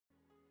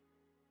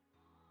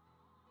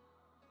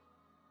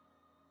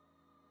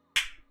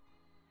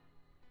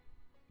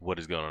What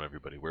is going on,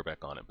 everybody? We're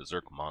back on it.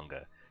 Berserk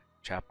Manga.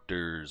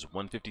 Chapters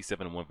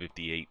 157 and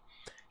 158.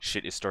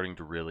 Shit is starting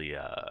to really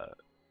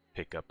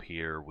pick up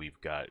here. We've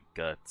got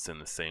Guts in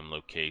the same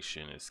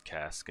location as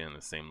Casca, in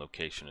the same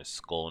location as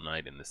Skull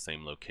Knight, in the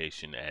same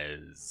location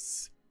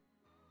as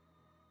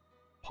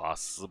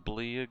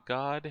possibly a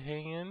God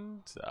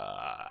Hand.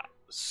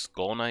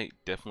 Skull Knight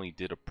definitely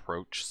did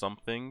approach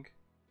something.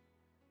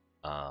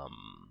 At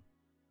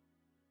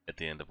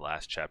the end of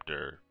last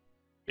chapter,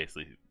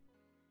 basically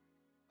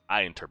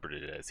I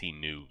interpreted it as he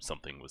knew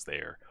something was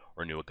there,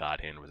 or knew a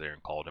god hand was there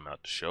and called him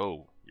out to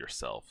show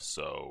yourself.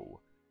 So,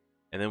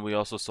 and then we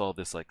also saw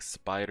this like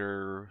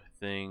spider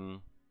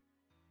thing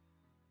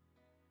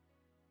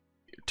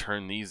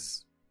turn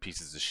these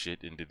pieces of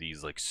shit into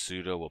these like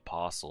pseudo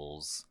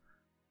apostles.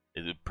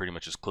 It's pretty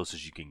much as close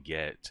as you can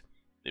get.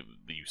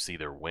 You see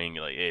their wing,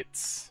 like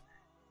it's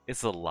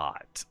a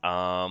lot.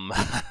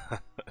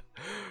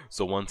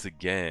 So once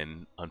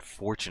again,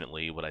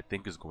 unfortunately, what I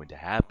think is going to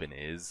happen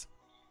is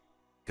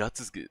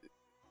Guts is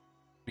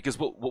because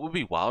what would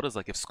be wild is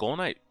like if Skull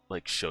Knight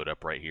like showed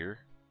up right here.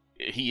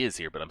 He is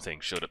here, but I'm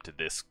saying showed up to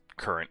this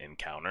current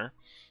encounter.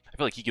 I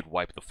feel like he could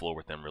wipe the floor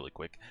with them really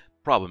quick.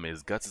 Problem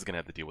is, Guts is gonna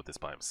have to deal with this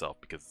by himself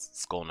because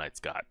Skull Knight's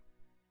got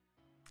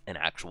an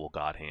actual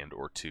god hand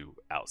or two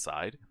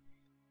outside.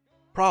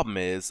 Problem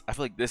is, I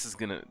feel like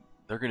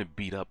they're gonna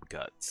beat up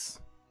Guts.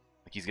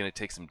 Like he's gonna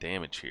take some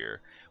damage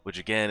here, which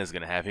again is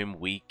gonna have him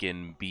weak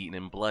and beaten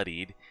and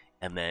bloodied,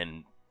 and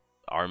then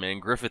our man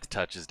Griffith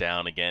touches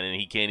down again, and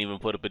he can't even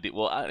put up a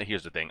well,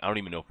 here's the thing. I don't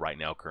even know if right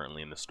now,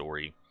 currently in the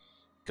story,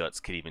 Guts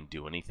could even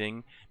do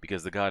anything,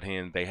 because the God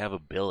Hand, they have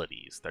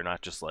abilities. They're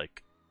not just,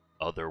 like,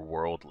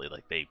 otherworldly.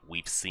 Like,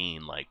 we've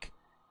seen, like,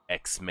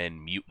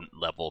 X-Men mutant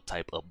level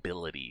type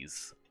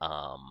abilities. So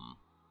I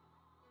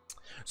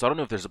don't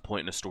know if there's a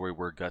point in a story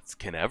where Guts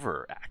can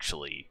ever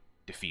actually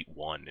defeat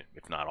one,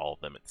 if not all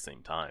of them at the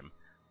same time.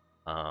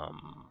 I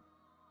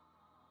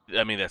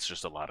mean, that's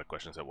just a lot of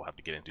questions that we'll have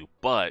to get into,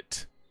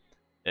 but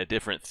a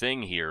different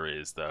thing here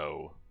is,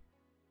 though,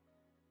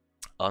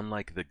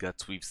 unlike the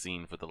Guts we've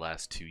seen for the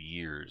last 2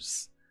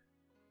 years,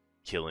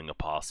 killing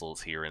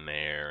apostles here and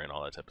there and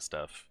all that type of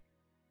stuff,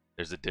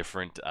 there's a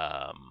different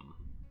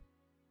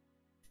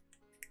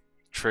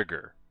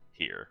trigger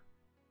here,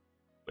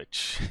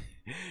 which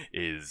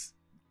is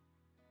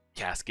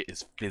Casket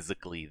is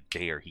physically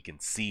there. He can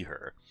see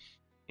her,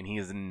 and he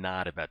is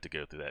not about to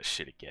go through that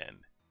shit again.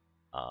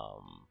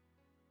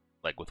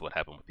 Like with what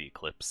happened with the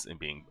eclipse and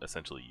being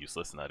essentially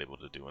useless and not able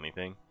to do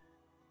anything.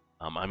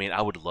 I mean,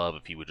 I would love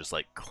if he would just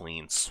like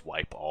clean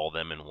swipe all of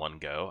them in one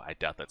go. I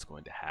doubt that's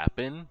going to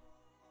happen.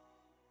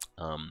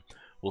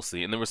 We'll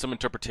see. And there were some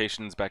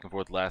interpretations back and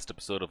forth last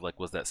episode of like,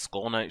 was that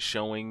Skull Knight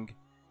showing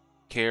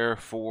care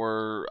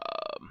for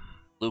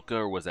Luca,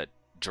 or was that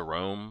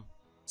Jerome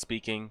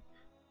speaking?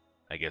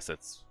 I guess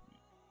that's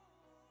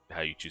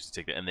how you choose to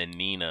take that. And then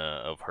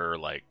Nina, of her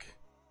like,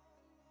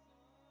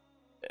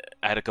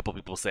 I had a couple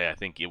people say I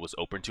think it was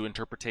open to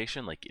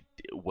interpretation. Like,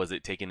 was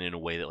it taken in a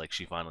way that like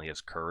she finally has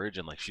courage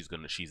and like she's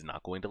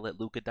not going to let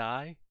Luca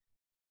die?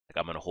 Like,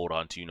 I'm gonna hold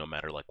on to you no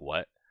matter like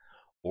what.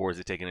 Or is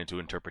it taken into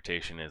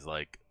interpretation as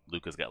like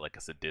Luca's got like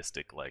a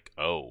sadistic like,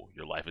 oh,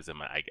 your life is in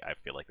my. I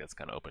feel like that's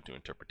kind of open to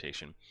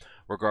interpretation.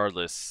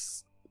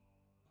 Regardless,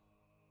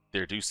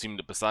 there do seem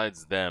to,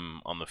 besides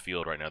them on the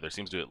field right now, there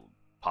seems to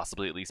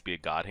possibly at least be a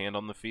god hand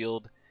on the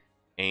field.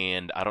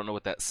 And I don't know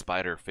what that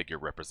spider figure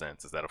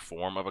represents. Is that a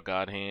form of a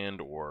god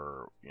hand,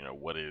 or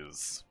what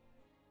is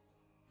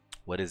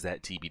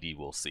that TBD?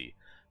 We'll see.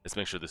 Let's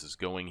make sure this is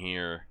going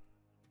here.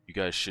 You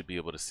guys should be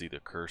able to see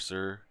the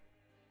cursor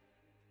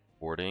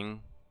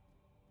boarding.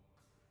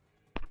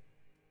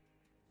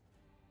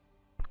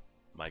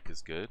 Mic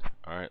is good.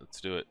 All right,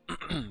 let's do it.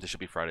 This should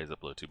be Friday's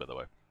upload too, by the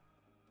way.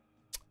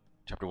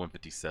 Chapter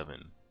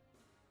 157.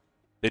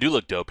 They do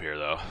look dope here,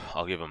 though.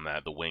 I'll give them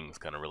that. The wings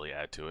kind of really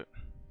add to it.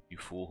 You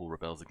fool who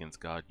rebels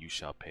against God, you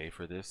shall pay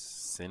for this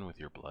sin with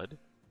your blood.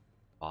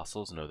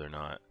 Fossils? No, they're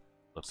not.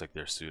 Looks like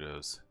they're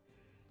pseudos.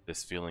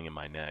 This feeling in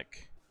my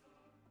neck.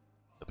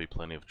 There'll be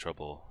plenty of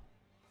trouble.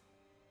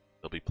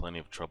 There'll be plenty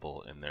of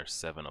trouble, and there's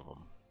 7 of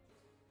them.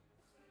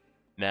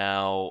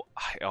 Now,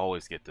 I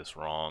always get this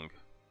wrong.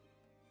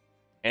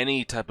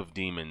 Any type of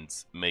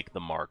demons make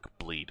the mark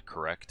bleed,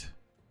 correct?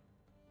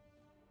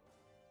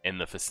 In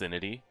the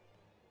vicinity.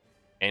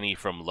 Any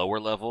from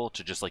lower level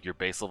to just like your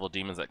base level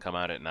demons that come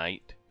out at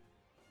night,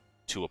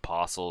 to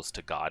apostles,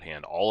 to God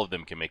Hand, all of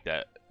them can make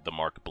the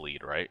mark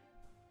bleed, right?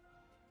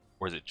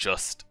 Or is it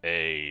just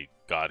a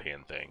God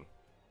Hand thing?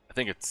 I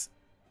think it's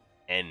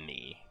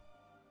any.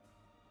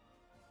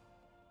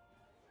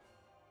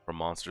 From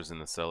monsters in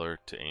the cellar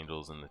to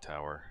angels in the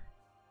tower.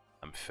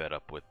 I'm fed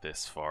up with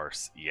this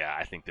farce. Yeah,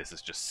 I think this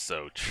is just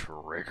so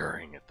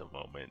triggering at the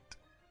moment.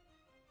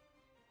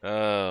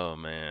 Oh,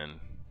 man.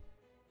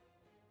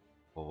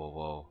 Whoa, whoa,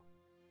 whoa.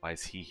 Why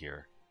is he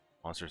here?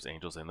 Monsters,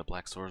 angels, and the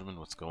Black Swordsman?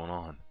 What's going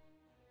on?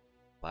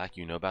 Black,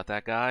 you know about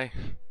that guy?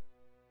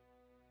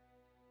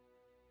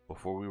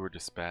 Before we were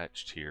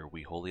dispatched here,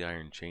 we Holy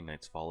Iron Chain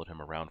Knights followed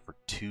him around for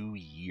 2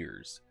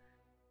 years.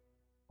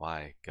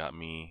 Why? Got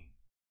me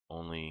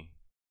only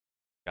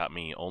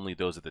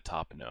those at the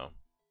top know.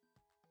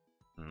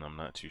 I'm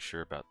not too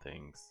sure about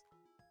things.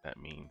 That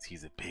means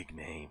he's a big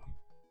name.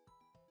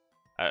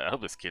 I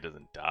hope this kid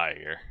doesn't die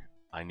here.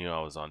 I knew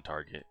I was on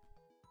target.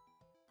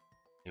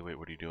 Hey, wait,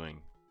 what are you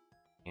doing?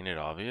 Ain't it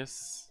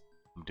obvious?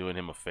 I'm doing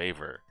him a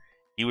favor.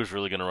 He was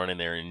really gonna run in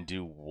there and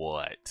do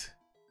what?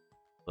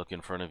 Look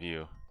in front of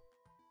you.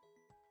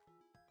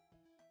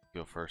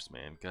 Go first,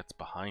 man. Guts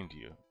behind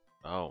you.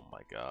 Oh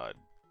my god.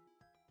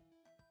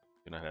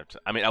 You're not have to.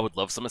 I mean, I would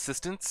love some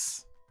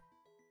assistance.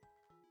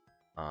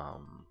 I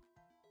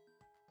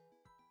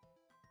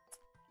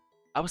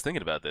was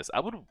thinking about this.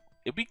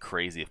 It'd be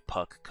crazy if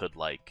Puck could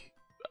like.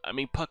 I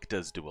mean, Puck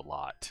does do a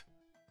lot.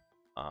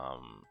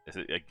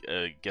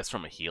 I guess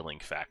from a healing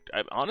factor.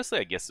 Honestly,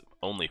 I guess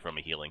only from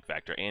a healing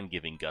factor and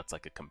giving Guts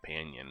like a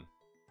companion.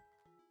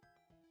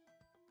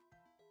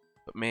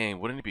 But man,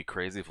 wouldn't it be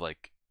crazy if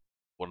like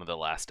one of the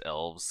last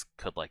elves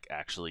could like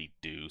actually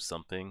do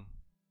something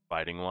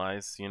fighting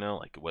wise, you know,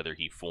 like whether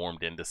he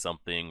formed into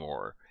something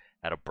or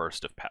had a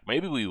burst of power.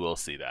 Maybe we will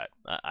see that.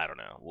 I don't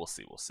know. We'll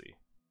see. We'll see.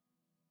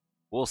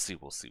 We'll see.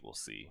 We'll see. We'll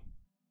see.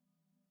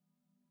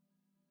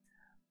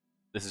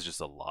 This is just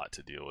a lot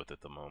to deal with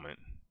at the moment.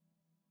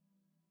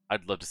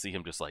 I'd love to see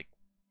him just like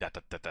dot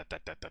dot dot dot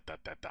dot dot dot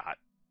dot dot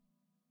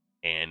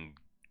and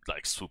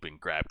like swoop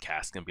and grab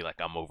Cask and be like,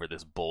 I'm over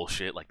this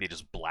bullshit. Like they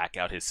just black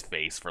out his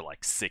face for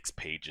like 6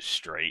 pages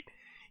straight.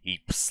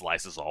 He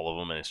slices all of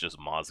them and it's just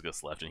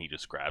Mazgus left and he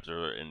just grabs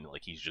her and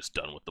like he's just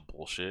done with the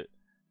bullshit.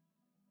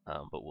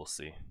 But we'll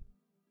see.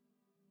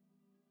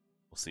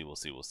 We'll see, we'll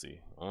see, we'll see.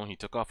 Oh, he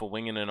took off a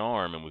wing and an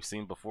arm and we've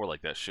seen before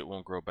like that shit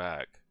won't grow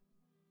back.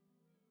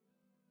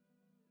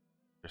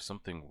 There's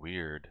something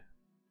weird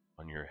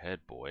on your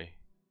head, boy.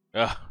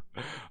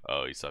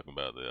 Oh, he's talking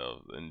about the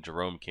and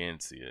Jerome can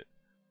see it.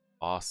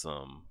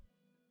 Awesome.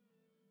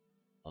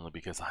 Only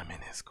because I'm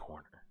in his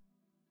corner.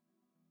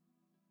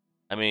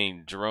 I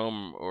mean,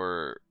 Jerome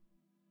or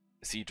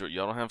Cedric,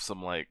 y'all don't have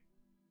some like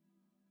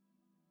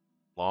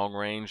long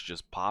range,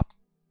 just pop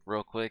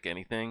real quick,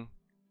 anything?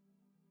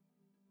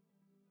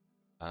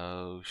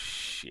 Oh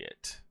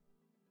shit.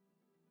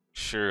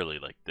 Surely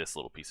like this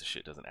little piece of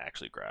shit doesn't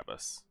actually grab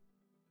us.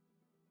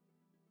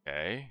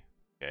 Okay.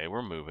 Okay,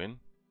 we're moving.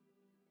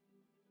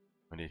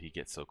 When did he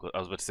get so close? I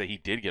was about to say he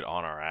did get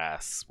on our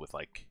ass with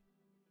like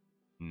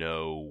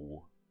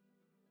no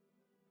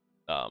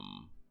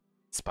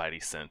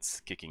Spidey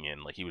sense kicking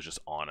in, like he was just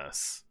on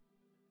us.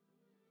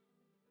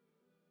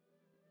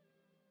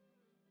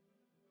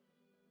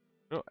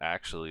 I don't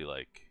actually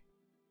like.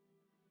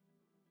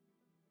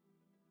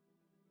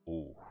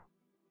 Ooh.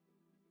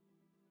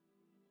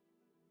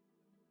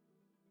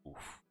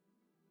 Oof.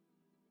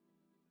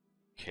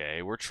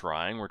 Okay, we're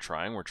trying.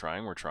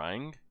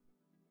 Did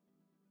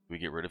we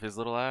get rid of his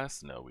little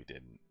ass? No, we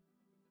didn't.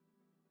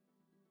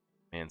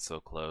 Man, so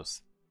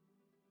close.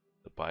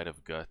 The bite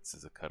of guts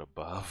is a cut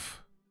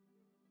above.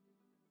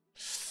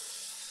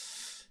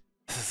 This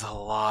is a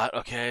lot.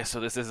 Okay, so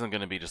this isn't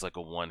going to be just like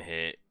a one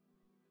hit.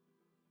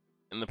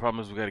 And the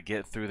problem is we got to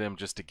get through them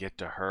just to get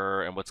to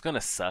her. And what's going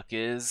to suck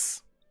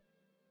is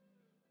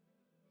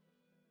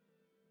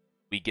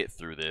we get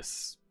through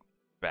this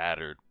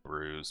battered,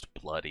 bruised,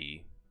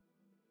 bloody.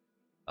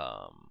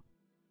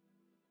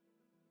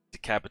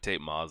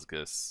 Decapitate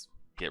Mazgus,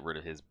 get rid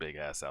of his big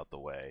ass out the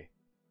way.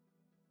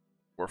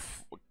 We're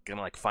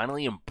gonna like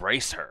finally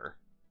embrace her,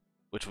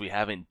 which we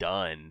haven't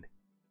done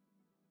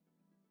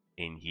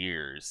in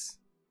years.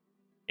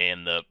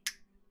 And the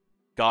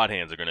God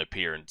hands are gonna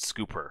appear and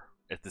scoop her.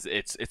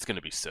 It's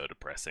gonna be so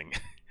depressing.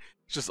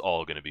 It's just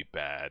all gonna be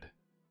bad.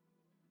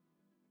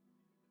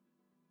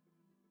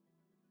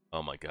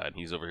 Oh my god,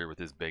 he's over here with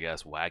his big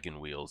ass wagon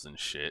wheels and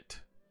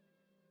shit.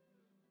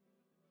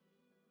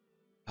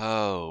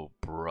 Oh,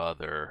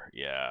 brother.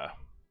 Yeah,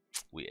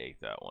 we ate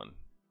that one.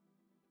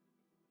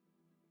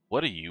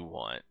 What do you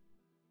want?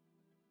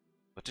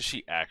 What does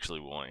she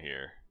actually want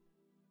here?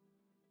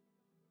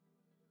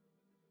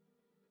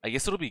 I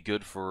guess it'll be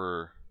good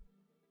for...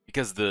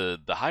 Because the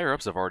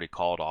higher-ups have already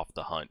called off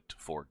the hunt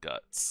for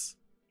Guts.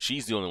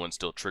 She's the only one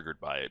still triggered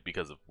by it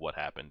because of what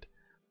happened.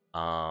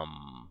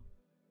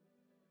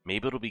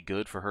 Maybe it'll be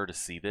good for her to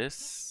see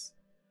this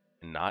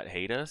and not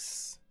hate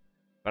us.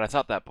 But I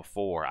thought that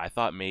before. I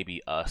thought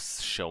maybe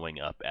us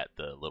showing up at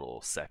the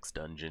little sex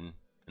dungeon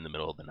in the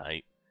middle of the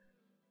night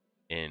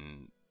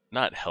and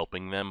not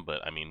helping them,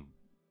 but I mean,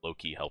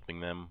 low-key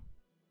helping them,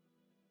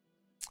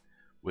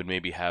 would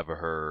maybe have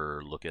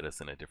her look at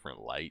us in a different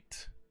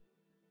light.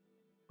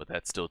 But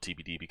that's still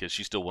TBD because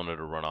she still wanted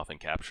to run off and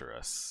capture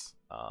us.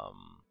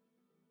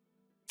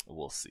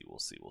 We'll see, we'll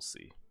see, we'll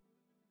see.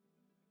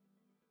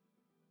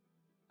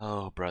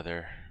 Oh,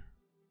 brother.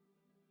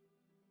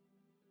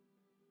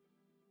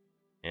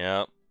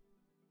 Yeah.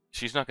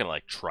 She's not gonna,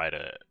 like, try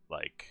to,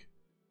 like,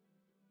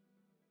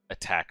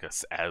 attack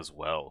us as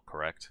well,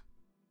 correct?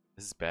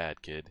 This is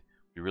bad, kid.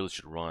 We really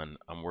should run.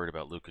 I'm worried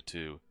about Luca,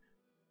 too.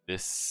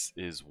 This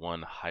is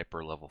one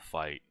hyper-level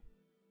fight.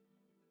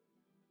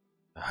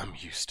 I'm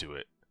used to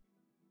it.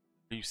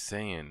 What are you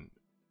saying?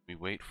 We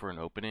wait for an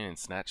opening and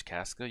snatch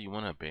Casca? You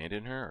want to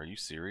abandon her? Are you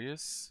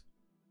serious?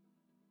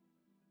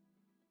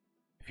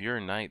 If you're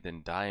a knight,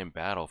 then die in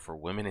battle for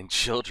women and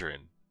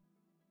children.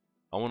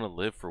 I want to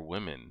live for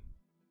women.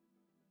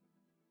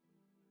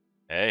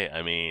 Hey,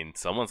 I mean,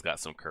 someone's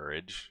got some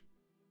courage.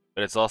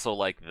 But it's also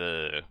like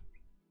the...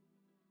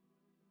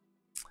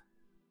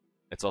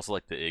 It's also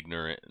like the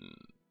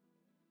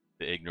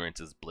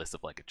ignorance is bliss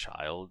of like a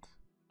child,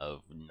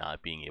 of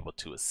not being able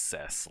to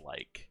assess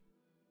like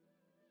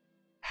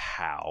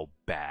how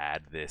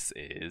bad this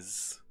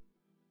is,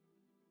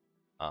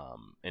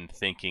 and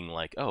thinking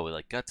like, oh,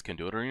 like Guts can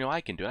do it, or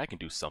I can do it, I can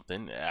do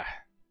something.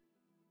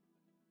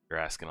 You're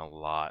asking a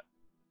lot.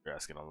 You're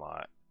asking a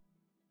lot.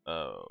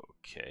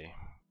 Okay,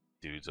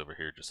 dude's over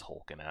here just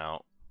hulking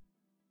out.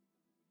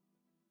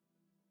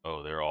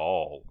 Oh, they're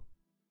all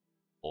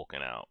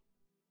hulking out.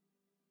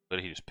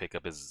 But he just pick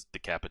up his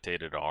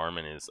decapitated arm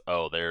and his...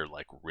 Oh, they're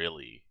like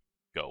really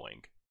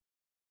going.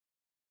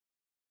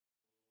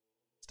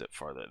 Step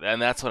farther.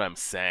 And that's what I'm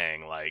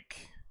saying.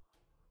 Like,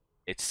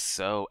 it's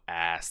so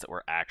ass that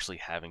we're actually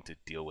having to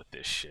deal with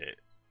this shit.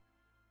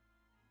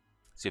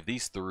 So you have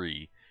these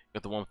three. You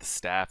got the one with the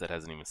staff that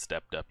hasn't even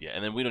stepped up yet.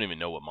 And then we don't even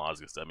know what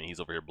Mazga's done. I mean, he's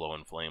over here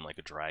blowing flame like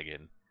a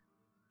dragon.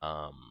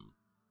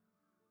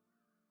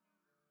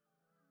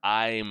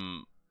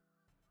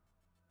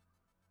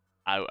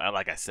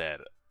 Like I said,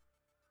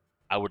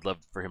 I would love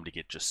for him to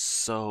get just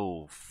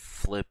so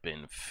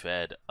flippin'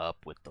 fed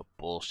up with the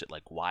bullshit.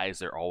 Like, why is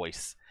there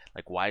always,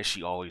 like, why is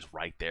she always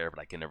right there, but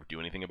I can never do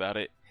anything about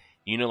it?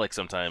 You know, like,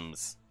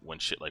 sometimes when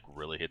shit, like,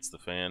 really hits the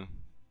fan?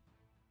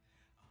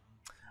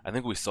 I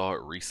think we saw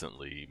it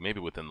recently,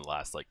 maybe within the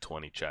last, like,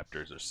 20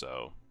 chapters or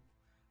so,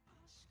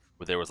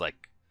 where there was,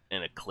 like,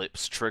 an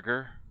eclipse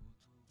trigger,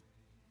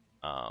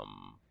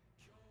 and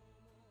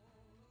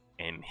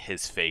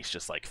his face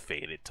just, like,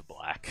 faded to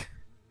black.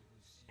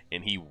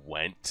 And he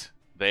went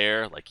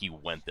there, like he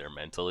went there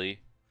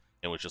mentally,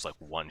 and was just like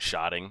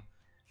one-shotting.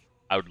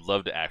 I would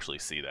love to actually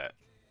see that,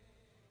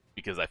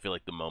 because I feel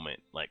like the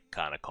moment like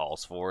kind of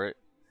calls for it.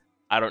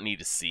 I don't need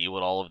to see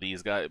what all of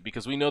these guys,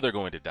 because we know they're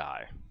going to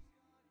die.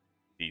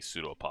 These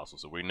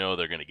pseudo-apostles, so we know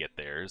they're going to get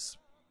theirs,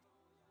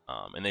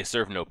 and they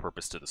serve no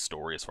purpose to the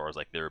story as far as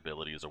like their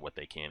abilities or what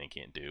they can and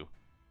can't do.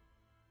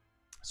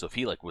 So if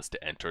he like was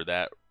to enter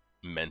that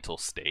mental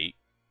state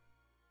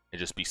and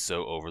just be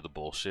so over the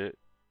bullshit,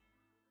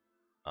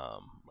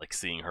 like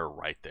seeing her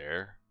right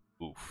there,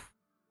 oof,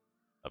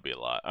 that'd be a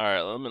lot. All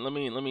right,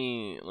 let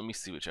me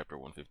see what chapter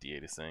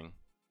 158 is saying.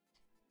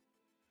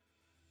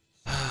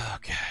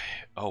 Okay.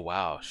 Oh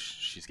wow,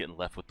 she's getting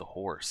left with the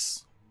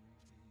horse.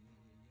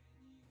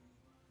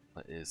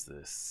 What is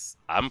this?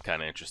 I'm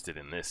kind of interested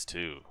in this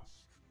too.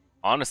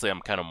 Honestly,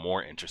 I'm kind of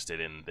more interested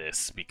in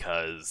this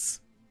because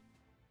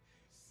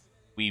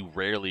we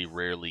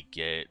rarely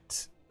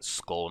get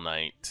Skull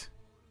Knight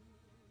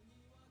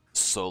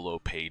solo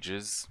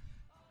pages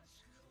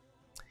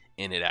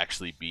and it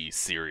actually be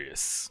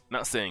serious.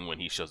 Not saying when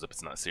he shows up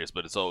it's not serious,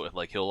 but it's always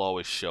like he'll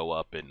always show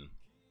up and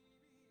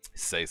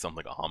say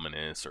something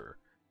ominous or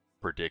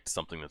predict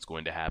something that's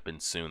going to happen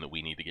soon that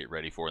we need to get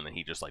ready for, and then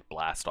he just like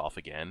blast off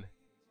again.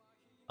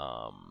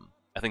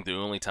 I think the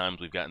only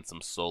times we've gotten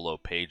some solo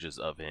pages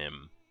of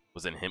him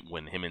was in him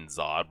when him and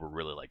Zod were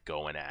really like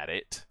going at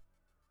it.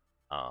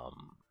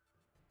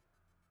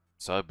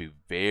 So I'd be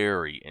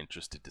very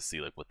interested to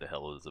see like what the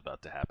hell is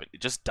about to happen.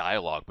 Just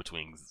dialogue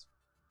between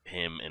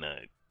him and a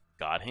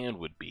God Hand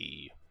would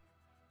be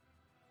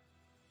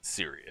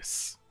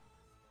serious.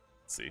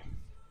 Let's see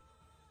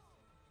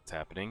what's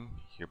happening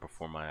here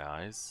before my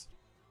eyes.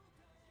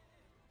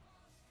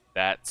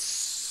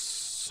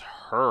 That's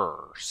her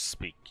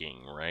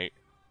speaking, right?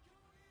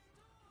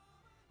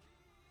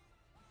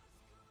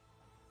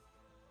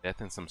 Death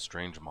and some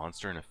strange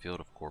monster in a field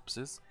of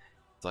corpses.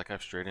 It's like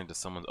I've strayed into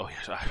someone's... Oh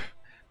yeah,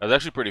 that was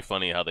actually pretty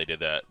funny how they did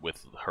that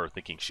with her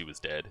thinking she was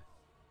dead.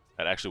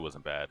 That actually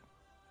wasn't bad.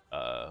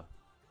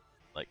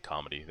 Like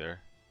comedy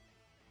there.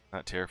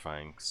 Not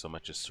terrifying so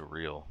much as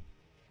surreal.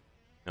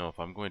 No, if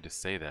I'm going to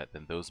say that,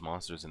 then those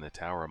monsters in the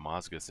tower of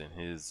Mazgas and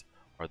his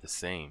are the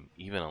same.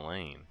 Even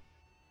Elaine.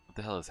 What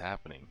the hell is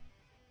happening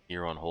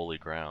here on holy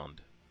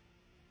ground?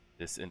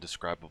 This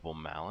indescribable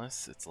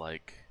malice? It's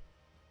like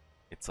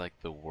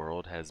the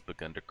world has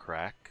begun to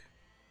crack.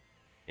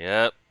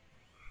 Yep.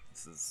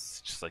 This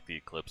is just like the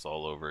eclipse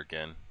all over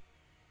again.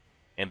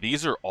 And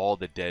these are all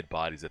the dead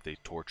bodies that they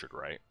tortured,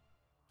 right?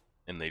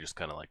 And they just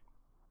kind of like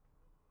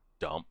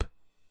dump.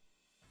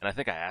 And I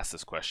think I asked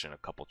this question a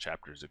couple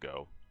chapters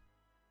ago.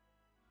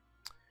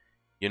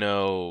 You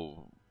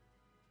know,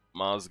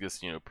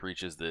 Mazgas,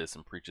 preaches this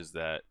and preaches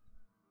that.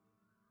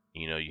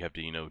 You have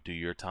to, do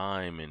your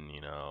time and,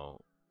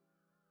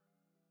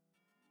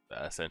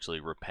 essentially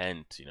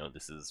repent.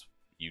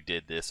 You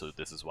did this, so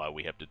this is why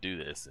we have to do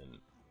this. And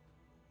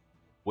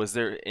was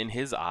there, in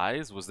his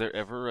eyes, was there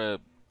ever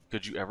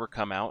could you ever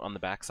come out on the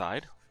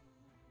backside?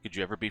 Could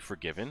you ever be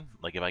forgiven?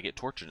 Like, if I get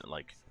tortured,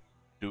 like,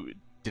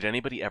 did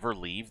anybody ever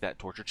leave that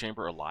torture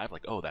chamber alive?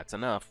 Like, oh, that's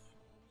enough.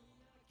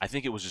 I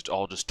think it was just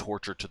all just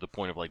torture to the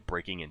point of like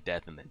breaking and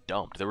death and then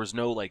dumped. There was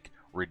no like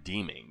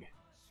redeeming,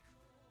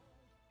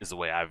 is the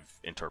way I've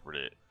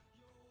interpreted it.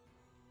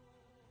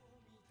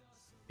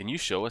 Can you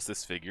show us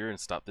this figure and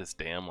stop this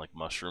damn like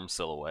mushroom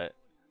silhouette?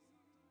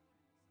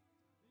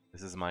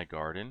 This is my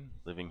garden.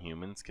 Living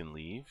humans can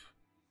leave.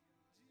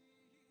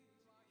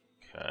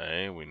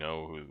 Okay, we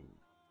know who.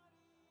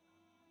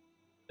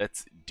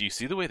 That's. Do you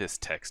see the way this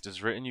text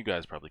is written? You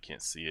guys probably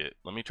can't see it.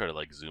 Let me try to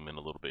like zoom in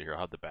a little bit here.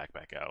 I'll have the back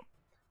out.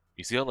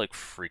 You see how like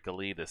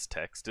freakily this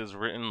text is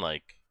written?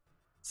 Like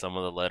some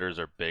of the letters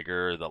are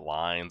bigger, the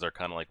lines are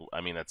kind of like.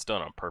 I mean, that's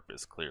done on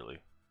purpose, clearly.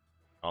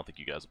 I don't think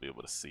you guys will be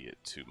able to see it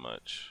too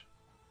much.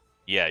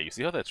 Yeah, you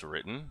see how that's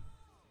written?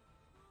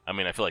 I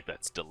mean, I feel like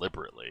that's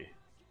deliberately,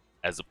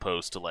 as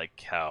opposed to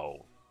like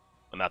how,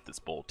 well, not this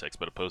bold text,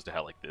 but opposed to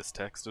how like this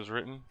text is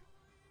written.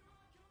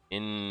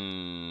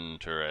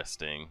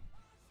 Interesting.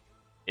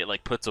 It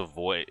like puts a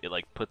voice. It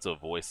like puts a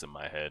voice in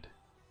my head,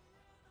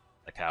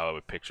 like how I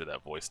would picture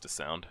that voice to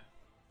sound.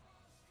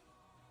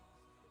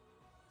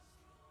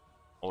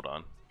 Hold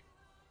on,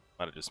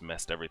 might have just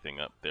messed everything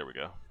up. There we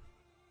go.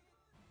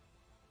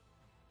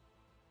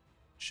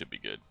 Should be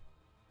good.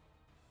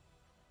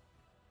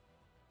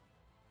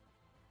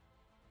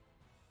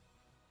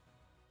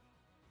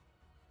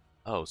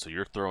 Oh, so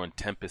you're throwing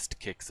Tempest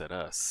kicks at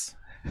us.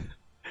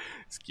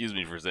 Excuse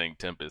me for saying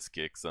Tempest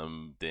kicks.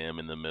 I'm damn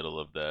in the middle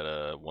of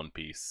that One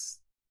Piece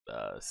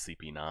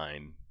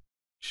CP9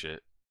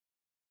 shit.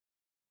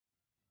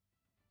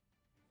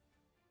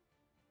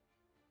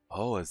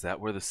 Oh, is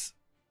that where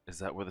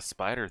the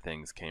spider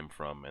things came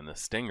from and the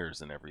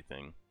stingers and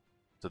everything?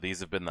 So these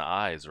have been the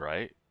eyes,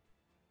 right?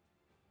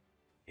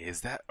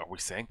 Is that? Are we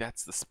saying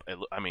that's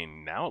the? I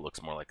mean, now it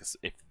looks more like a,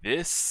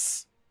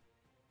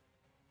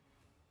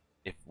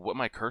 if what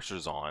my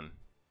cursor's on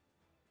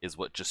is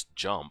what just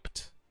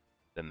jumped,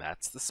 then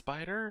that's the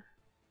spider?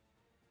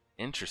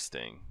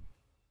 Interesting.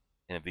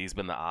 And have these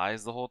been the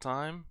eyes the whole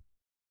time?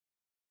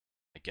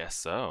 I guess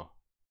so.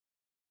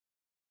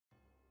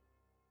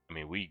 I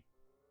mean, we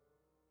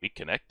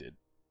connected.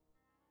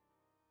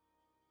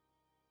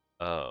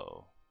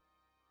 Oh.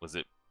 Was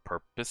it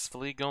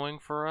purposefully going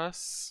for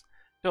us?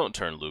 Don't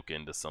turn Luke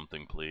into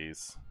something,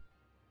 please.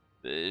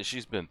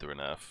 She's been through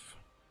enough.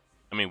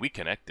 I mean, we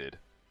connected.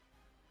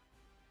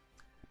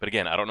 But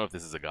again, I don't know if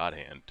this is a God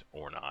hand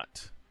or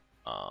not.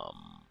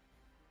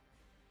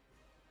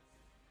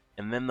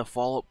 And then the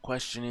follow-up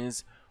question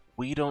is,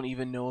 we don't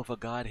even know if a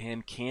God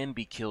hand can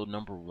be killed,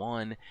 number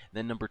one.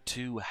 Then number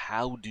two,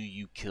 how do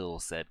you kill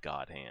said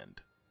God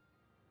hand?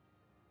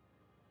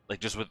 Like,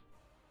 just with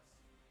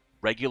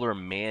regular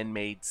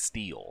man-made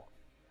steel.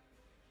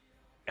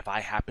 If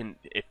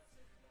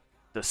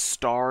the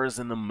stars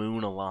and the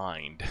moon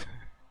aligned,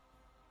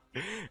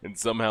 and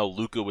somehow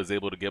Luca was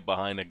able to get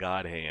behind a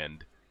God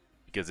hand,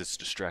 because it's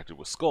distracted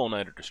with Skull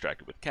Knight, or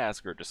distracted with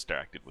Casca, or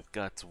distracted with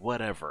Guts,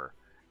 whatever.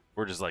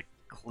 We're just, like,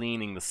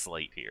 cleaning the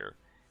slate here.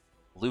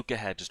 Luca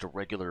had just a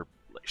regular...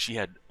 She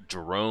had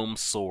Jerome's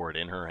sword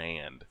in her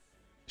hand.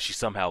 She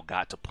somehow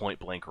got to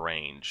point-blank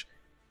range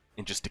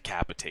and just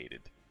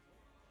decapitated.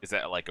 Is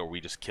that, like, are we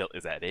just kill...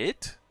 Is that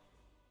it?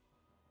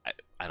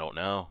 I don't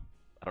know.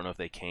 I don't know if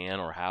they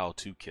can or how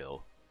to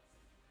kill.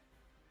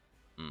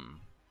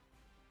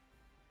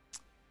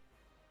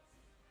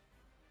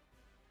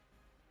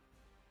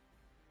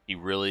 He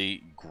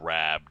really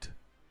grabbed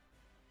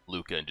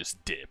Luca and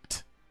just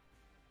dipped.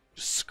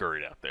 Just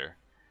scurried out there.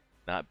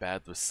 Not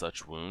bad with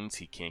such wounds.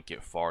 He can't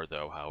get far,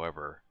 though.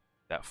 However,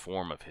 that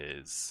form of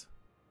his...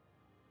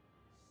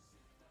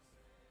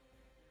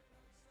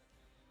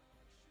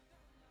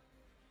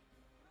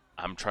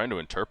 I'm trying to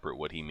interpret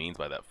what he means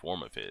by that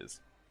form of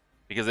his.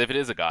 Because if it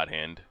is a God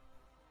hand,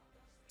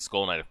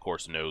 Skull Knight, of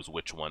course, knows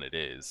which one it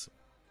is.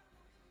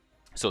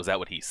 So is that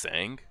what he's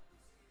saying?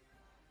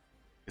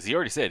 Because he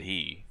already said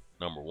he,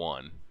 number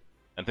one.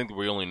 I think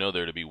we only know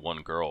there to be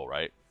one girl,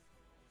 right?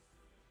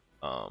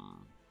 I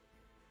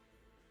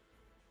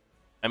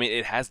mean,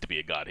 it has to be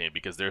a God hand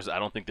because I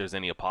don't think there's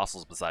any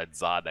apostles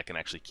besides Zod that can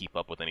actually keep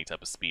up with any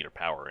type of speed or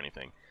power or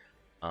anything.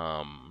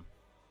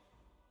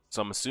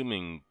 So I'm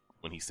assuming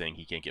when he's saying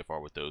he can't get far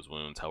with those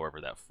wounds,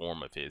 however, that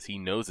form of his, he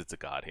knows it's a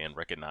God hand,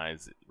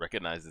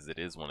 recognizes it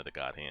is one of the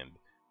God hand,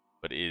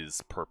 but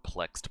is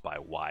perplexed by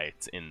why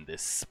it's in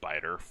this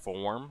spider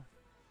form.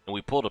 And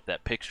we pulled up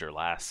that picture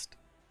last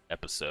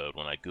episode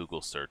when I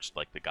Google searched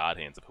like the God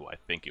hands of who I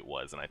think it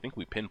was, and I think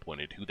we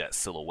pinpointed who that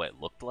silhouette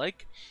looked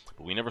like,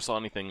 but we never saw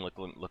anything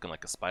looking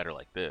like a spider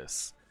like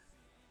this.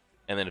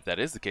 And then if that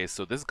is the case,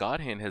 so this God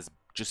hand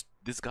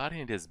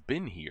has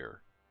been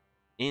here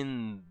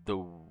in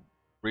the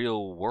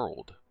real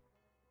world.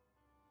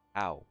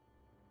 How?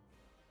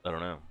 I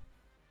don't know.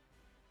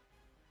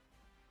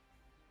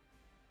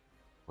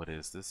 What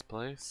is this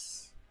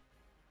place?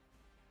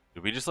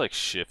 Did we just like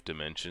shift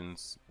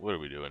dimensions? What are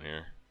we doing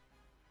here?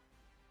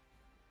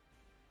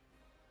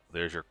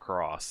 There's your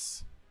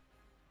cross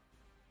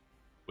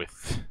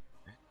with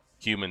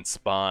human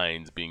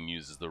spines being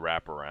used as the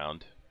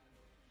wraparound.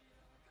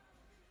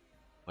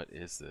 What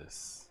is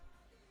this?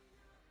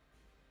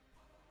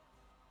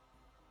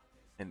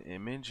 An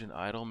image, an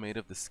idol made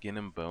of the skin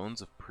and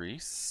bones of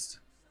priests?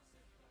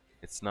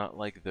 It's not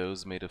like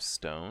those made of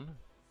stone.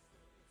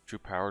 True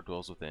power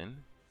dwells within.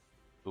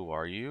 Who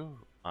are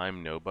you?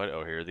 I'm nobody.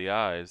 Oh, here are the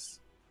eyes.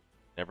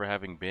 Never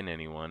having been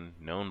anyone,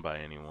 known by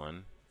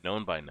anyone,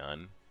 known by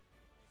none,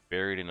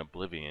 buried in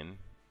oblivion.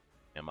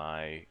 Am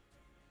I...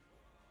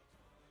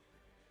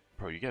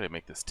 Bro, you gotta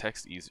make this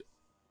text easier.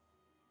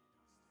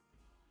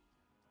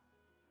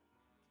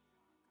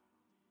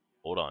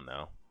 Hold on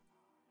now.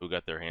 Who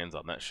got their hands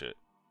on that shit?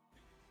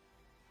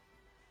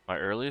 My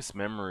earliest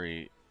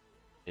memory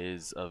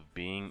is of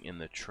being in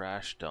the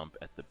trash dump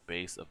at the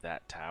base of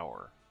that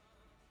tower.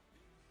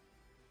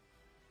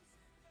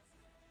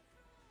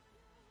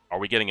 Are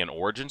we getting an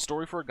origin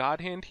story for a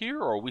God Hand here,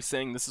 or are we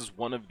saying this is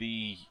one of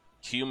the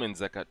humans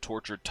that got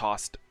tortured,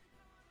 tossed?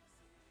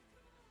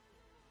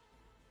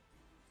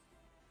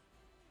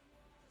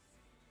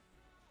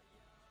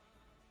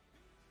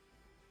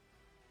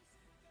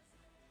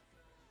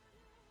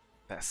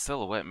 That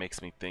silhouette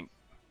makes me think,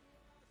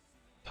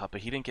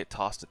 but he didn't get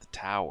tossed at the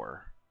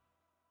tower.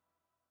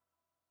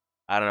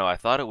 I don't know, I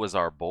thought it was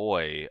our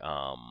boy.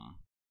 Why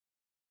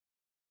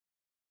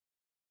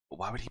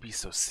would he be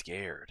so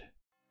scared?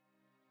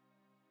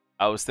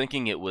 I was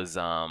thinking it was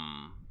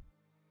the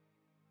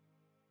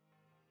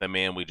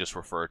man we just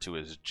referred to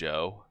as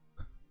Joe.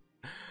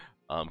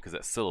 Because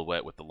that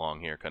silhouette with the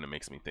long hair kind of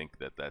makes me think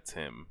that that's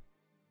him.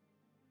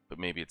 But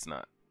maybe it's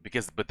not.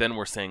 But then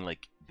we're saying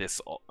like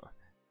this.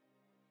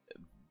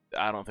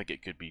 I don't think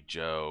it could be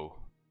Joe.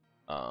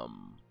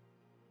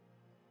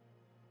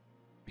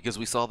 Because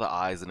we saw the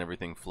eyes and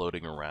everything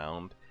floating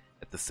around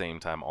at the same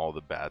time. All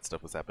the bad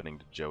stuff was happening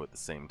to Joe at the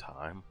same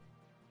time.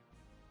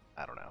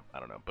 I don't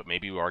know. But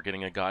maybe we are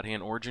getting a God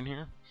Hand origin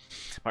here.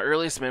 My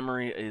earliest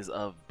memory is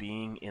of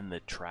being in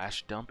the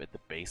trash dump at the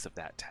base of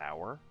that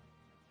tower.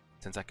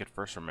 Since I could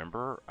first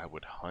remember, I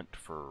would hunt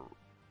for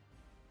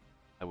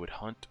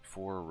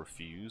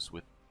refuse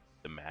with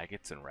the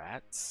maggots and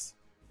rats.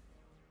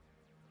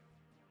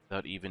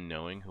 Without even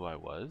knowing who I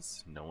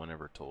was. No one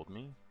ever told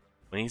me.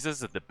 When he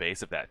says at the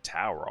base of that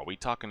tower, are we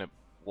talking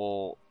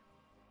well,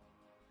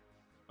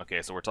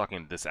 okay, so we're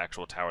talking this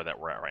actual tower that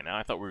we're at right now.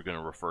 I thought we were going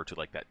to refer to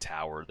like that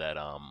tower that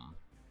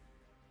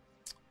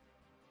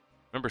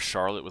remember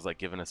Charlotte was like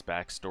giving us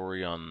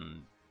backstory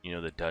on, you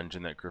know, the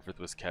dungeon that Griffith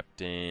was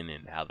kept in,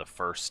 and how the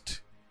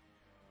first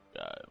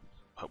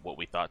what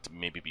we thought to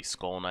maybe be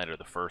Skull Knight, or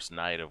the first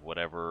night of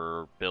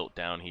whatever built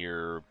down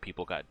here,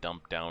 people got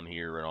dumped down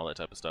here and all that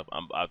type of stuff.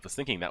 I was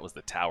thinking that was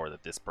the tower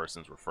that this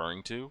person's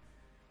referring to,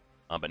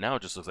 but now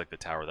it just looks like the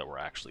tower that we're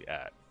actually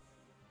at.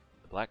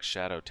 The black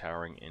shadow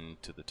towering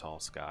into the tall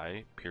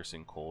sky,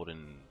 piercing cold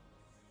and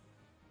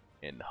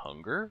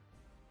hunger.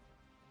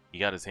 He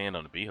got his hand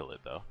on a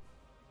Behelit though.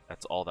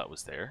 That's all that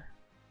was there.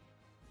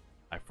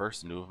 I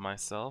first knew of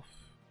myself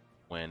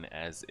when,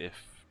 as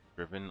if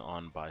driven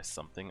on by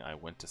something, I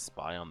went to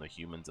spy on the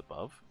humans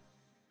above.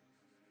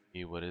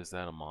 Hey, what is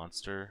that, a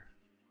monster?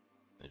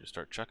 They just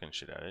start chucking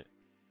shit at it.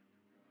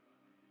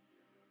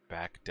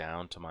 Back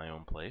down to my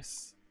own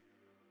place.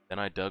 Then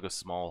I dug a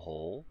small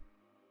hole.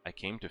 I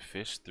came to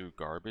fish through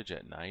garbage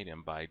at night,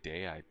 and by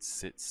day I'd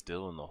sit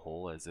still in the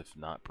hole as if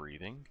not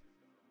breathing.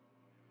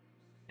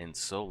 And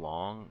so a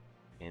long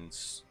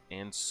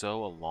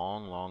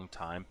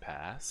time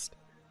passed.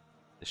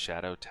 The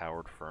shadow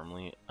towered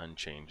firmly,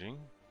 unchanging.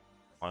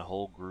 My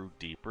hole grew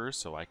deeper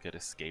so I could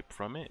escape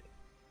from it.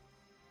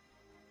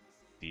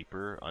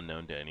 Deeper,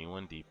 unknown to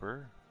anyone,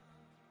 deeper.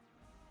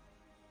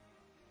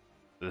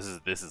 This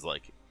is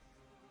like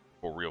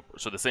for real.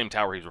 So the same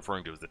tower he's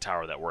referring to is the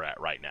tower that we're at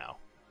right now.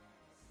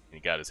 And he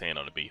got his hand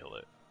on a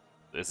Behelit.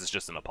 This is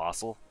just an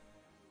apostle?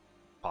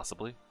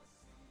 Possibly.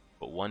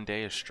 But one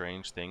day a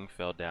strange thing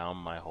fell down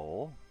my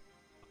hole.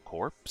 A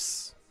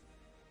corpse.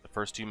 The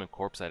first human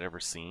corpse I'd ever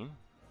seen.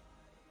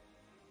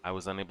 I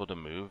was unable to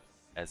move,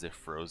 as if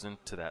frozen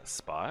to that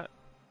spot.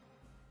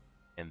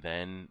 And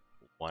then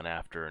one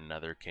after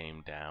another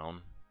came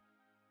down.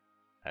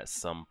 At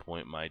some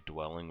point my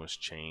dwelling was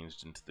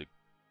changed into the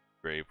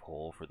grave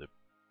hole for the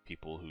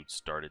people who'd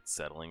started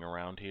settling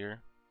around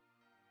here.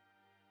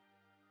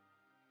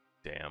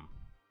 Damn.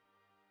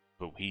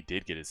 But he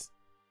did get his...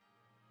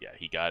 Yeah,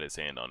 he got his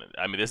hand on it.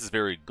 I mean, this is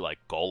very, like,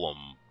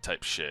 Golem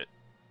type shit.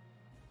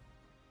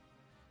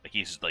 Like,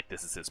 he's just, like,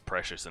 this is his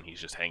precious, and he's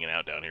just hanging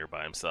out down here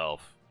by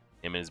himself.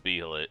 Him and his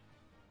Behelit.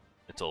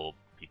 Until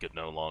he could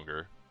no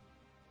longer.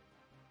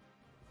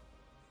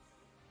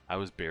 I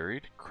was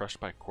buried, crushed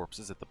by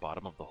corpses at the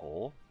bottom of the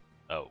hole.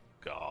 Oh,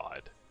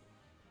 God.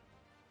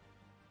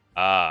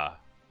 Ah,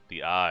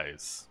 the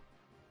eyes.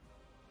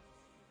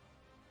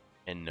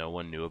 And no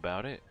one knew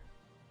about it?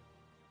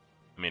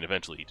 I mean,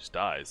 eventually he just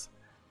dies.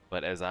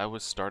 But as I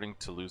was starting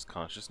to lose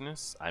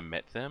consciousness, I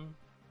met them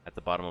at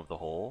the bottom of the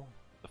hole.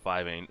 The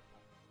five ain't...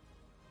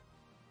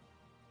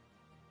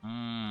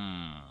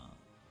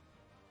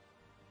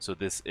 So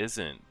this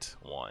isn't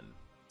one.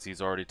 So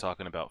he's already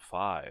talking about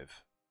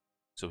 5.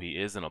 So he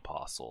is an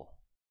apostle.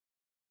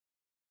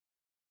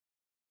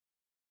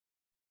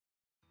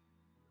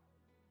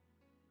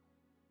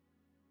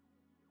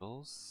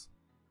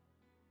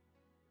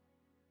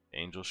 The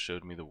angel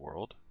showed me the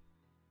world.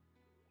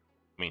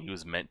 I mean, he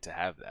was meant to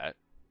have that.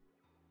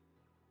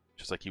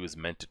 Just like he was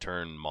meant to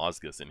turn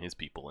Mozgus and his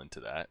people into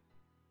that.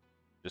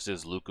 Just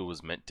as Luca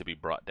was meant to be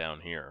brought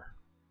down here.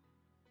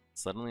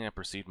 Suddenly I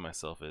perceived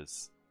myself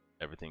as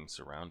everything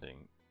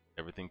surrounding.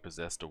 Everything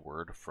possessed a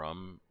word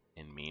from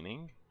and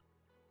meaning.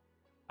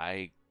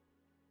 I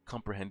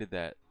comprehended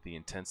that the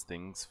intense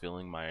things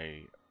filling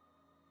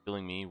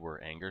me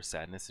were anger,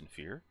 sadness, and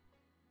fear.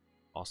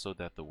 Also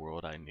that the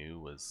world I knew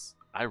was...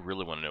 I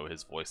really want to know what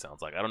his voice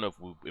sounds like. I don't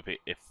know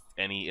if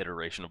any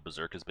iteration of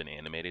Berserk has been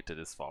animated to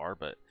this far,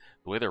 but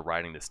the way they're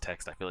writing this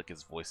text, I feel like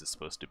his voice is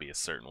supposed to be a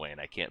certain way, and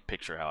I can't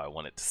picture how I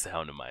want it to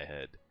sound in my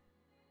head.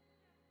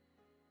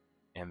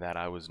 And that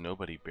I was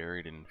nobody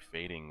buried and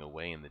fading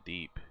away in the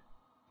deep.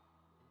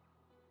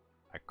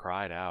 I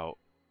cried out.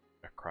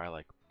 I cry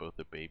like both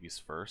a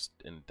baby's first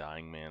and a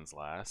dying man's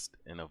last,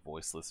 in a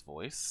voiceless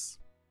voice.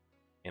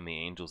 And the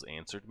angels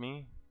answered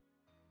me.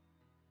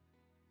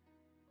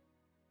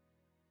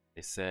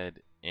 They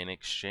said, in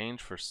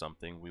exchange for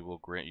something, we will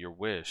grant your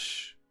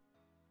wish.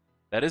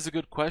 That is a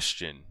good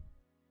question.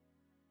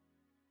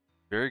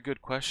 Very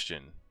good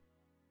question.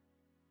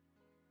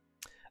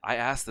 I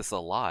asked this a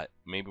lot.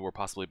 Maybe we're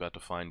possibly about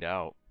to find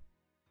out.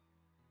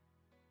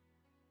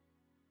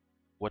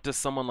 What does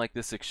someone like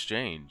this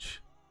exchange?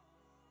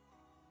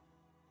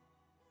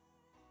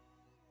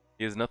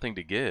 He has nothing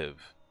to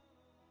give.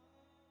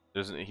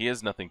 He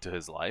has nothing to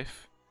his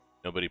life.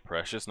 Nobody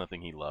precious,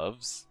 nothing he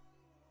loves.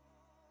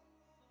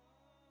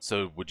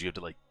 So would you have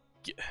to, like,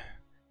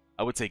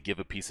 I would say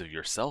give a piece of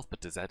yourself, but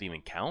does that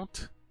even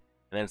count?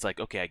 And then it's like,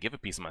 okay, I give a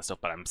piece of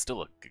myself, but I'm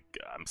still an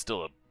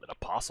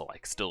apostle. I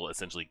still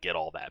essentially get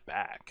all that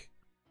back.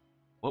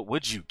 What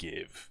would you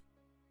give?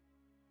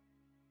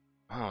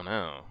 I don't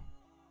know.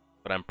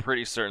 But I'm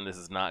pretty certain this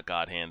is not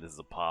God Hand, this is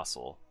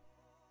apostle.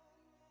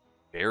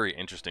 Very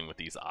interesting with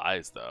these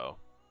eyes, though.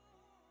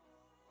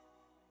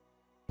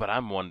 But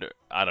I'm wondering,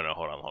 I don't know,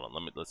 hold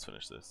on, let's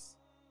finish this.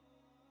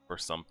 For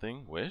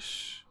something,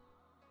 wish?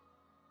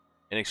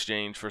 In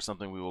exchange for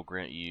something we will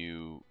grant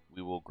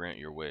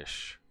your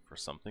wish. For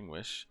something,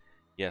 wish?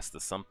 Yes, the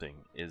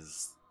something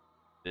is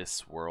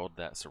this world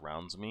that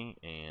surrounds me,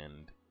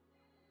 and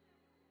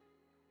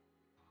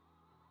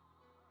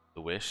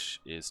the wish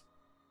is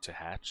to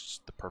hatch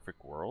the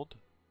perfect world?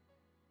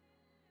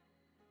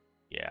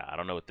 Yeah, I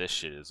don't know what this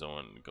shit is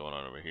going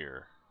on over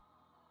here.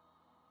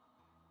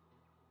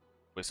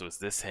 Wait, so is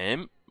this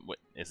him? What,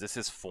 is this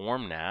his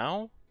form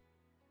now?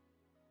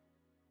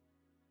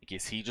 Like,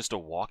 is he just a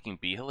walking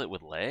Behelit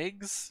with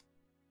legs?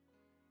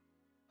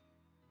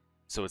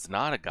 So it's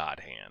not a God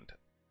Hand.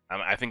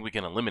 I think we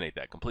can eliminate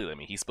that completely. I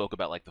mean, he spoke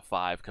about, like, the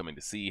 5 coming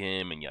to see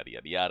him and yada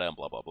yada yada and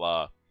blah blah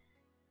blah.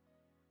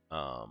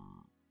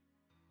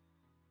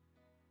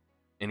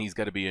 And he's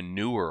got to be a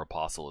newer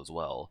apostle as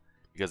well,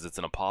 because it's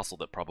an apostle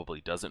that probably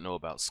doesn't know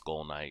about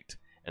Skull Knight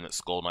and that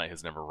Skull Knight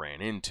has never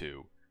ran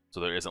into. So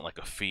there isn't, like,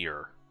 a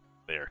fear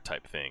there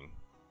type thing.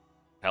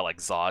 How, like,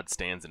 Zod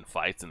stands and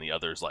fights and the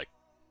others, like,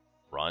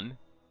 run.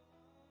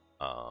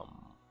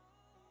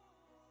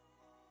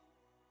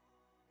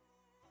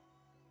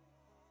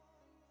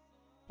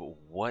 But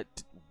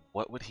what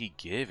would he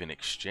give in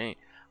exchange?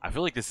 I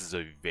feel like this is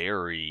a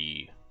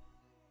very...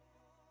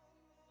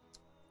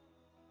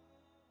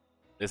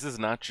 This is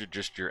not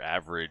just your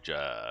average,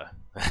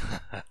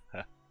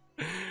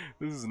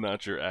 This is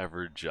not your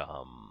average,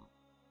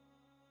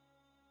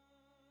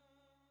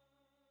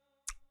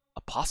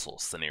 apostle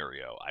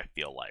scenario, I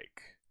feel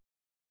like.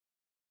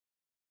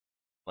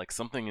 Like,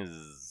 something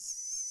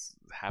is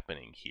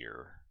happening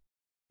here,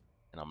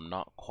 and I'm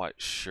not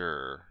quite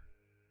sure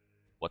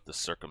what the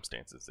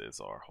circumstances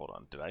are. Hold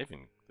on,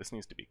 this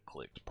needs to be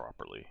clicked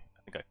properly.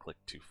 I think I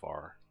clicked too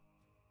far.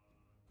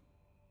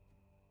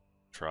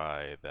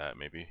 Try that,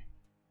 maybe.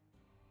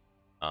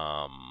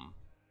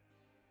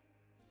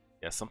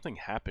 Yeah, something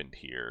happened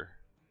here.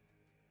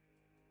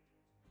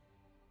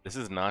 This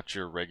is not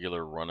your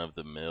regular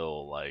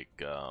run-of-the-mill,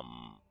 like,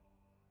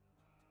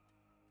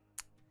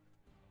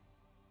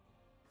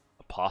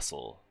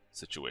 apostle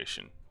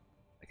situation.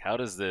 Like, how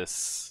does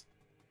this...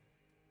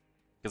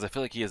 Because I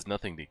feel like he has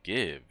nothing to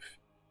give.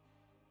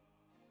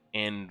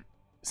 And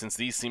since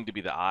these seem to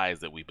be the eyes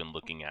that we've been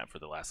looking at for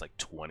the last, like,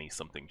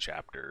 20-something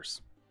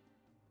chapters,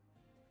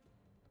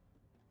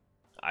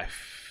 I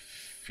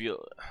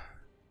feel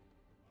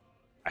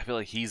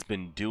like he's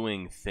been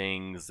doing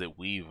things that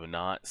we've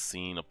not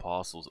seen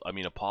apostles. I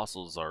mean,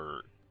 apostles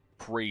are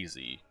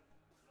crazy,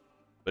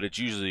 but it's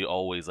usually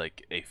always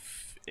like a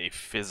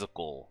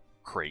physical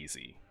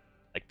crazy.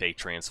 Like, they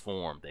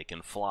transform, they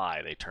can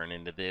fly, they turn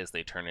into this,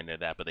 they turn into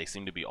that, but they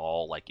seem to be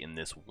all like in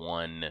this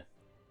one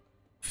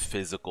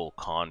physical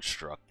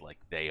construct. Like,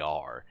 they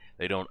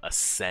don't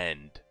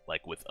ascend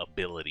like with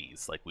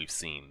abilities like we've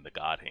seen the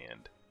God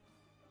Hand.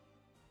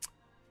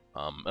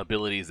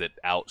 Abilities that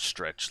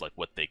outstretch like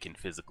what they can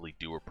physically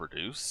do or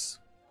produce.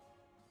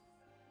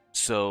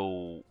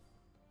 So,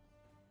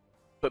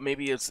 but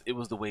maybe it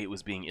was the way it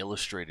was being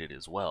illustrated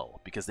as well,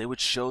 because they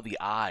would show the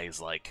eyes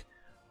like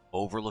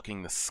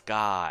overlooking the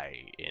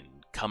sky and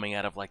coming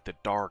out of like the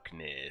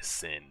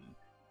darkness and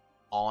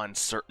on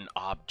certain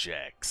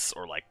objects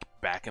or like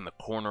back in the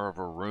corner of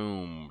a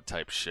room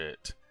type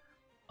shit.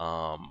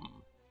 To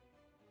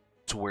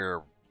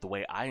where the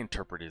way I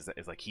interpret it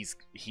is like he's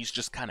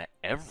just kind of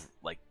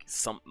like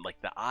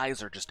the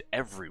eyes are just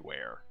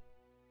everywhere,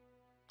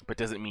 but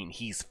doesn't mean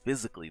he's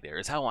physically there.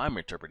 Is how I'm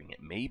interpreting it.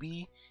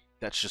 Maybe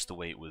that's just the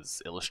way it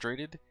was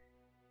illustrated,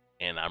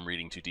 and I'm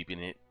reading too deep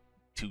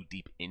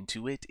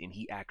into it, and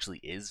he actually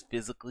is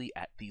physically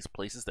at these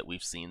places that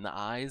we've seen the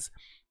eyes,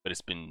 but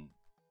it's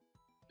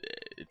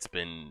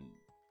been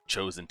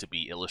chosen to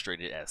be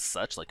illustrated as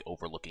such, like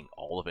overlooking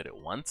all of it at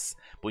once.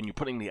 But when you're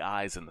putting the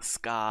eyes in the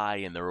sky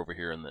and they're over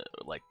here in the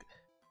like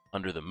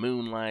under the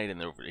moonlight and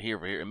they're over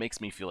here, it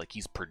makes me feel like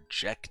he's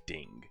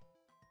projecting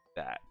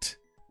that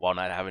while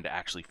not having to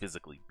actually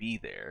physically be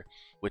there.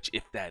 Which,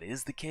 if that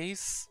is the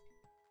case,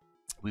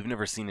 we've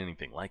never seen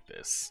anything like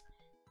this.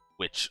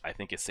 Which I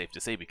think is safe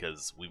to say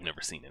because we've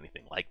never seen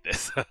anything like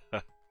this.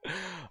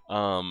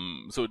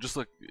 So it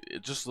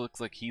just looks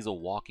like he's a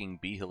walking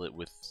Behelit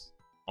with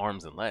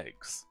arms and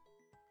legs.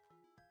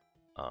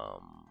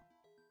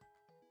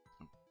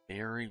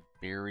 Very,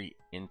 very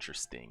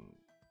interesting.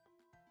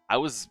 I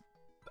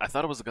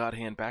thought it was a God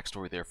Hand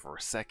backstory there for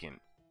a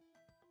second.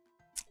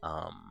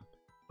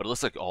 But it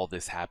looks like all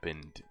this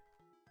happened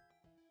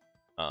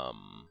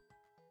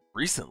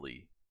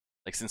recently.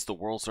 Like since the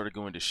world started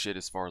going to shit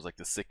as far as like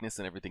the sickness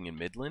and everything in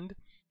Midland.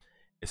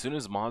 As soon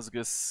as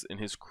Mozgus and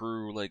his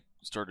crew like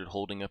started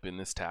holding up in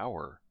this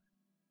tower,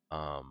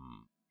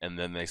 and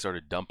then they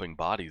started dumping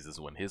bodies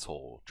is when his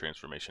whole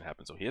transformation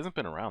happened. So he hasn't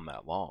been around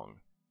that long.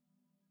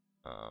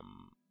 I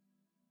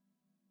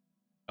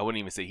wouldn't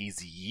even say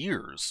he's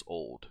years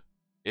old,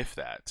 if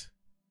that.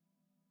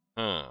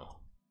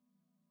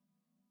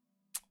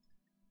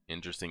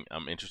 Interesting.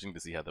 Interesting to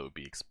see how that would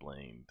be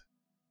explained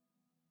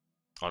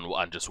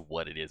on just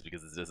what it is,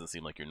 because it doesn't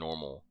seem like your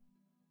normal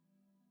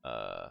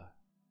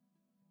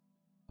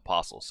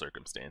apostle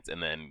circumstance.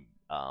 And then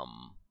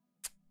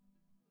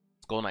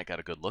Skull Knight got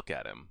a good look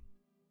at him,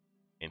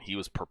 and he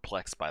was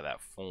perplexed by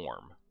that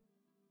form.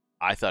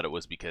 I thought it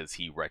was because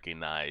he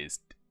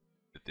recognized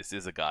that this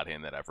is a God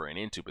Hand that I've ran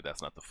into, but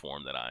that's not the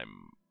form that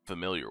I'm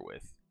familiar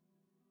with.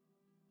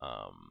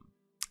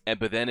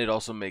 But then it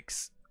also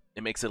makes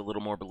it a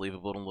little more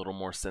believable and a little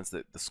more sense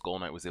that the Skull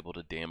Knight was able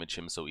to damage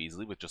him so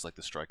easily with just like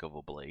the strike of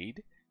a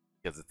blade,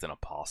 because it's an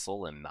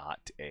apostle and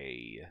not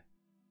a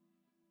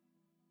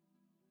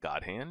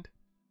God Hand.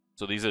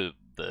 So these are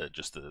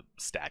just the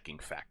stacking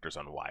factors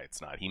on why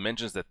it's not. He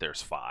mentions that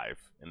there's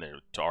 5, and there,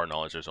 to our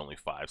knowledge, there's only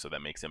 5, so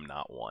that makes him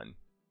not 1.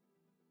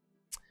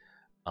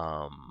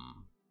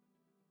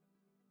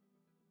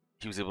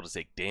 He was able to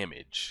take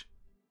damage.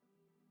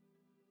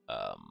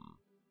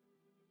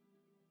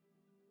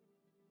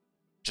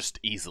 Just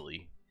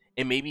easily.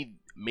 And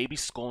maybe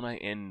Skull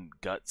Knight and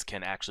Guts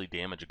can actually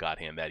damage a God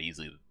Hand that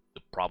easily.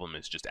 The problem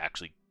is just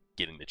actually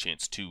getting the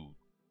chance to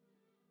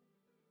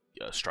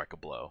strike a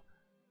blow.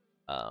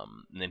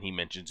 And then he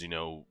mentions,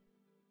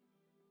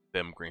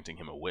 them granting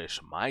him a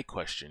wish. My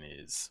question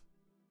is,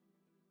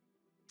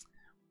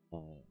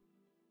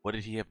 what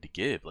did he have to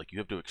give? Like, you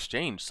have to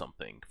exchange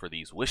something for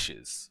these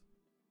wishes.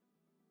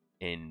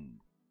 In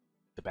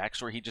the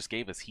backstory he just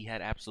gave us, he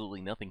had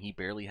absolutely nothing. He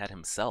barely had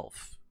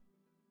himself.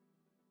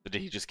 So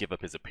did he just give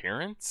up his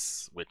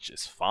appearance? Which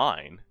is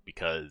fine,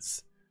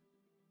 because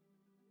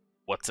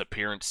what's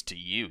appearance to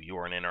you? You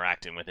weren't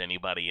interacting with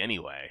anybody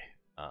anyway.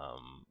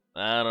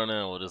 I don't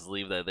know. We'll just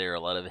leave that there. A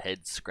lot of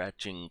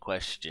head-scratching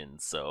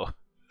questions, so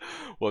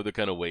we'll have to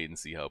kind of wait and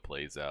see how it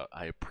plays out.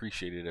 I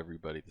appreciate it,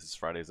 everybody. This is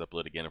Friday's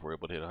upload. Again, if we're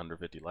able to hit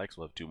 150 likes,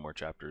 we'll have 2 more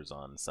chapters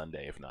on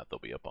Sunday. If not, they'll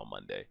be up on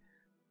Monday.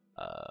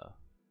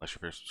 Like,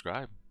 share,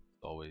 subscribe.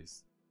 As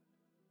always,